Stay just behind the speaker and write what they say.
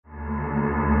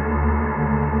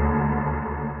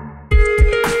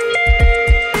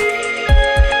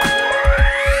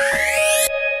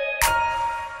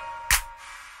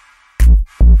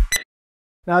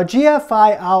Now,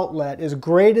 GFCI Outlet, as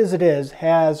great as it is,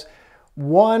 has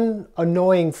one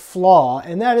annoying flaw,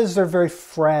 and that is they're very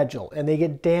fragile and they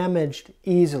get damaged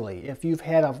easily. If you've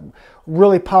had a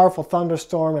really powerful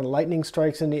thunderstorm and lightning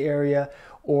strikes in the area,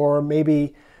 or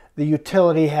maybe the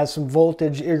utility has some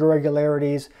voltage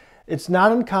irregularities, it's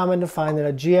not uncommon to find that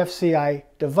a GFCI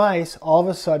device all of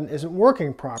a sudden isn't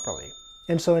working properly.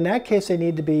 And so in that case, they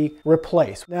need to be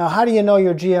replaced. Now, how do you know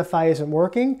your GFCI isn't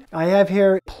working? I have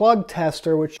here a plug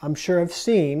tester, which I'm sure I've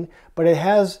seen, but it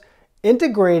has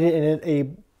integrated in it a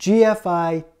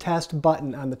GFCI test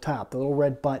button on the top, the little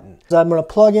red button. So I'm going to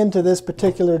plug into this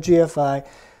particular GFCI.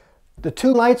 The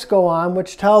two lights go on,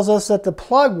 which tells us that the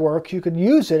plug works. You could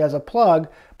use it as a plug,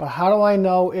 but how do I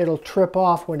know it'll trip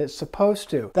off when it's supposed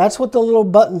to? That's what the little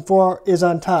button for is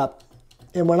on top.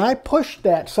 And when I push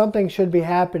that, something should be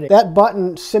happening. That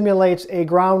button simulates a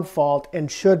ground fault and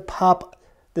should pop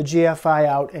the GFCI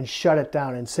out and shut it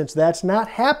down. And since that's not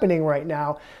happening right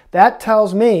now, that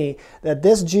tells me that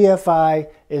this GFCI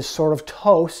is sort of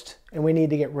toast and we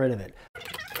need to get rid of it.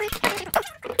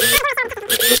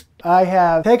 I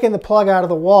have taken the plug out of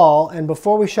the wall, and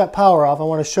before we shut power off, I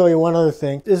want to show you one other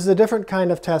thing. This is a different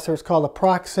kind of tester. It's called a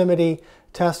proximity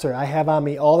tester. I have on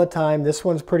me all the time. This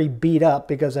one's pretty beat up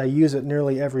because I use it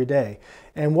nearly every day.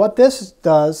 And what this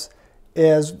does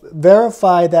is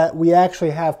verify that we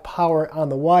actually have power on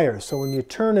the wires. So when you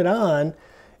turn it on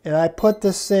and I put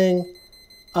this thing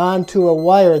onto a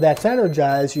wire that's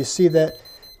energized, you see that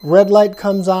red light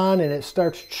comes on and it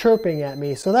starts chirping at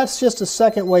me. So that's just a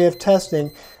second way of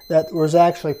testing that there's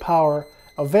actually power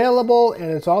available, and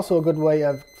it's also a good way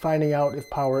of finding out if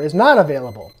power is not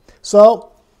available.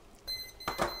 So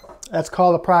that's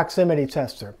called a proximity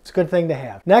tester. It's a good thing to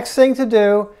have. Next thing to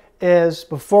do is,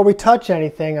 before we touch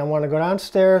anything, I want to go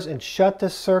downstairs and shut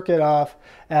this circuit off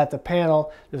at the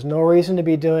panel. There's no reason to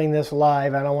be doing this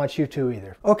live. I don't want you to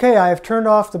either. Okay, I have turned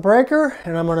off the breaker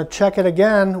and I'm going to check it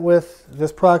again with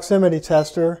this proximity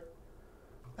tester,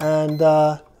 and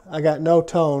I got no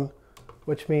tone,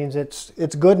 which means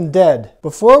it's good and dead.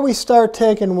 Before we start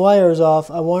taking wires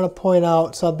off, I want to point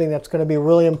out something that's going to be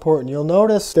really important. You'll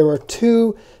notice there are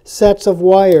two sets of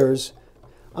wires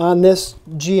on this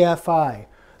GFCI.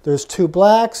 There's two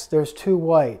blacks, there's two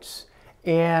whites,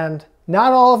 and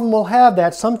not all of them will have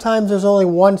that. Sometimes there's only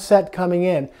one set coming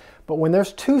in, but when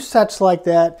there's two sets like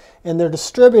that and they're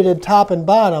distributed top and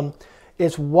bottom,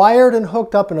 it's wired and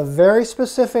hooked up in a very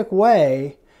specific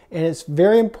way, and it's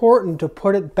very important to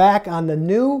put it back on the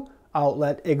new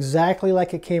outlet exactly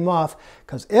like it came off,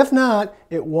 because if not,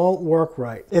 it won't work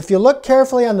right. If you look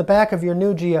carefully on the back of your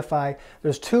new GFCI,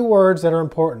 there's two words that are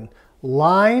important: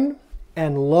 line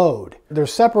and load. They're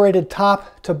separated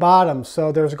top to bottom,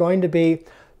 so there's going to be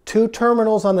two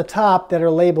terminals on the top that are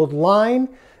labeled line.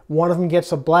 One of them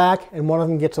gets a black and one of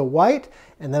them gets a white,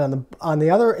 and then on the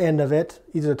other end of it,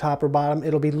 either top or bottom,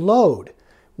 it'll be load.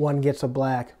 One gets a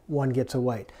black, one gets a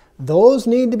white. Those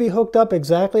need to be hooked up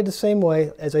exactly the same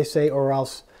way, as I say, or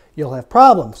else you'll have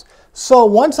problems. So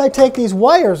once I take these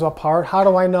wires apart, how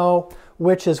do I know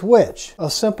which is which? A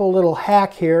simple little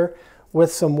hack here with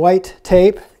some white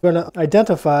tape. I'm going to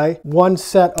identify one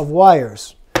set of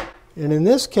wires. And in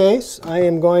this case, I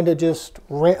am going to just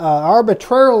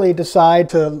arbitrarily decide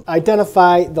to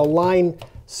identify the line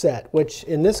set, which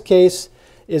in this case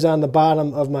is on the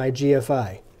bottom of my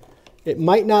GFCI. It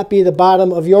might not be the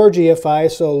bottom of your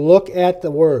GFCI, so look at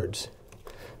the words.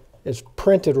 It's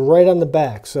printed right on the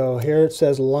back. So here it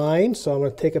says line, so I'm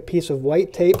going to take a piece of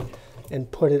white tape and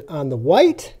put it on the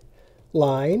white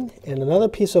line, and another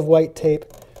piece of white tape,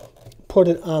 put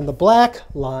it on the black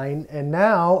line, and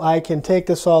now I can take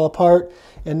this all apart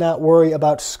and not worry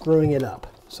about screwing it up.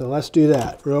 So let's do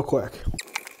that real quick.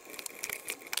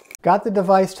 Got the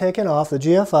device taken off, the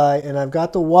GFCI, and I've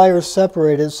got the wires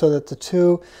separated so that the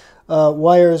two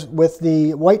wires with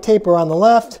the white tape are on the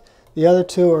left, the other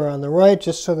two are on the right,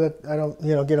 just so that I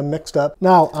don't get them mixed up.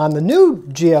 Now on the new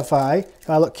GFCI, if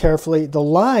I look carefully, the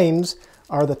lines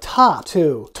are the top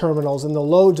two terminals and the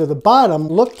loads are the bottom.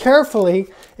 Look carefully,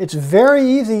 it's very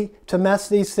easy to mess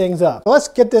these things up. Let's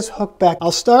get this hooked back.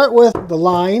 I'll start with the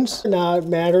lines. Now it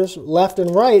matters left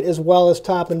and right as well as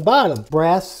top and bottom.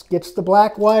 Brass gets the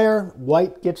black wire,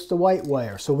 white gets the white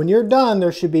wire. So when you're done,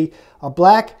 there should be a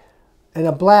black and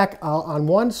a black on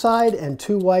one side and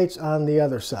two whites on the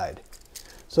other side.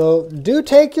 So do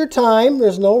take your time,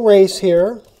 there's no race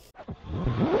here.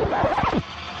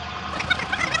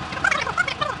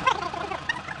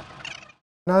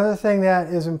 Another thing that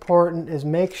is important is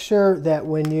make sure that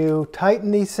when you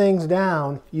tighten these things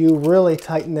down, you really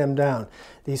tighten them down.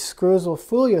 These screws will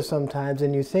fool you sometimes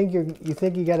and you think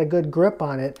you got a good grip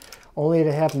on it. only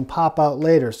to have them pop out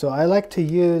later. So I like to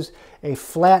use a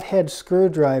flathead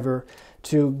screwdriver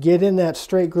to get in that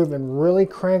straight groove and really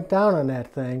crank down on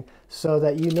that thing so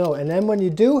that you know. And then when you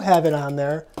do have it on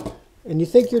there and you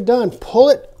think you're done, pull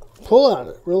on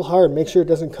it real hard. Make sure it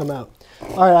doesn't come out.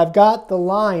 All right, I've got the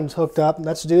lines hooked up.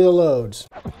 Let's do the loads.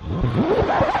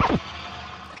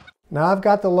 Now I've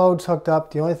got the loads hooked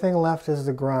up. The only thing left is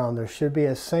the ground. There should be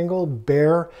a single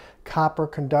bare copper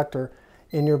conductor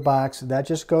in your box. That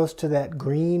just goes to that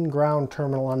green ground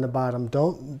terminal on the bottom.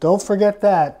 Don't forget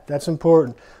that. That's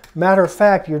important. Matter of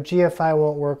fact, your GFI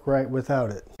won't work right without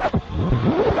it.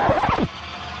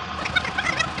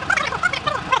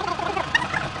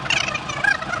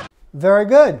 Very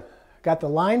good. Got the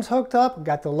lines hooked up,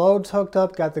 got the loads hooked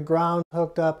up, got the ground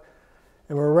hooked up,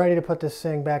 and we're ready to put this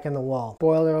thing back in the wall.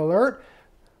 Spoiler alert,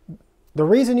 the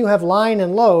reason you have line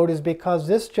and load is because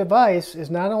this device is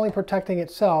not only protecting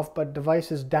itself, but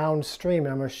devices downstream.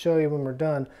 And I'm going to show you when we're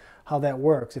done how that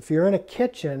works. If you're in a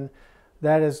kitchen,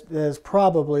 that is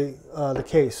probably the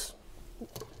case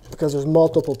because there's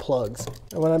multiple plugs.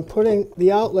 And when I'm putting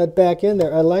the outlet back in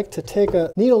there, I like to take a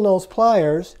needle nose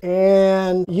pliers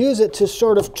and use it to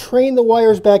sort of train the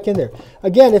wires back in there.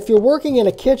 Again, if you're working in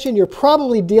a kitchen, you're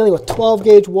probably dealing with 12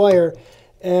 gauge wire,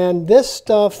 and this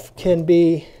stuff can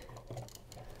be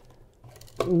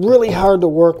really hard to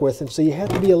work with, and so you have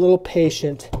to be a little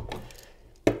patient.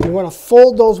 You want to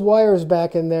fold those wires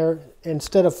back in there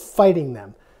instead of fighting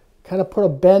them. Kind of put a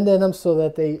bend in them so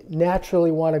that they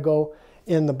naturally want to go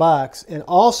in the box. And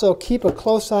also keep a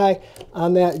close eye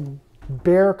on that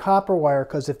bare copper wire,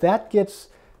 because if that gets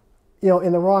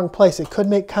in the wrong place, it could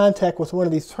make contact with one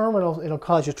of these terminals. It'll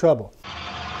cause you trouble.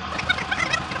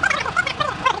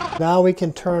 Now we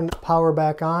can turn power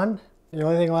back on. The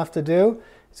only thing left to do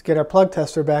is get our plug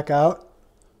tester back out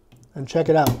and check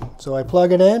it out. So I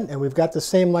plug it in and we've got the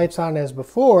same lights on as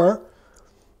before,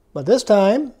 but this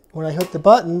time when I hit the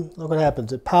button, look what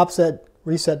happens. It pops that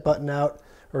reset button out,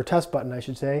 or test button I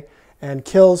should say, and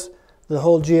kills the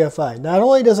whole GFI. Not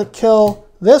only does it kill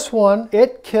this one,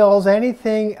 it kills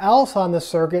anything else on the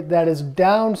circuit that is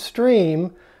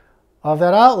downstream of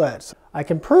that outlet. I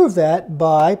can prove that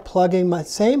by plugging my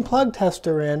same plug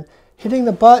tester in, hitting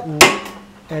the button,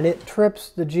 and it trips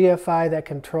the GFI that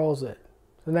controls it.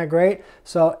 Isn't that great?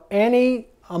 So any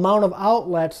amount of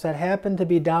outlets that happen to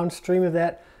be downstream of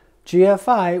that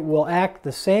GFI will act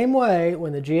the same way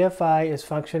when the GFI is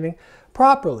functioning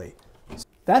properly.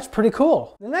 That's pretty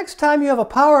cool. The next time you have a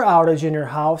power outage in your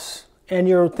house and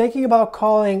you're thinking about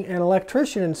calling an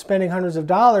electrician and spending hundreds of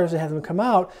dollars to have them come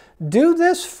out, do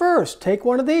this first. Take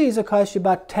one of these. It'll cost you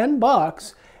about 10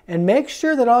 bucks, and make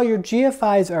sure that all your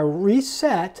GFIs are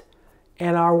reset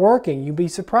and are working. You'd be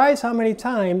surprised how many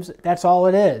times that's all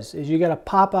it is you got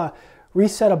to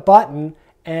reset a button,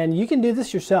 and you can do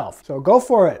this yourself. So go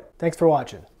for it. Thanks for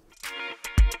watching.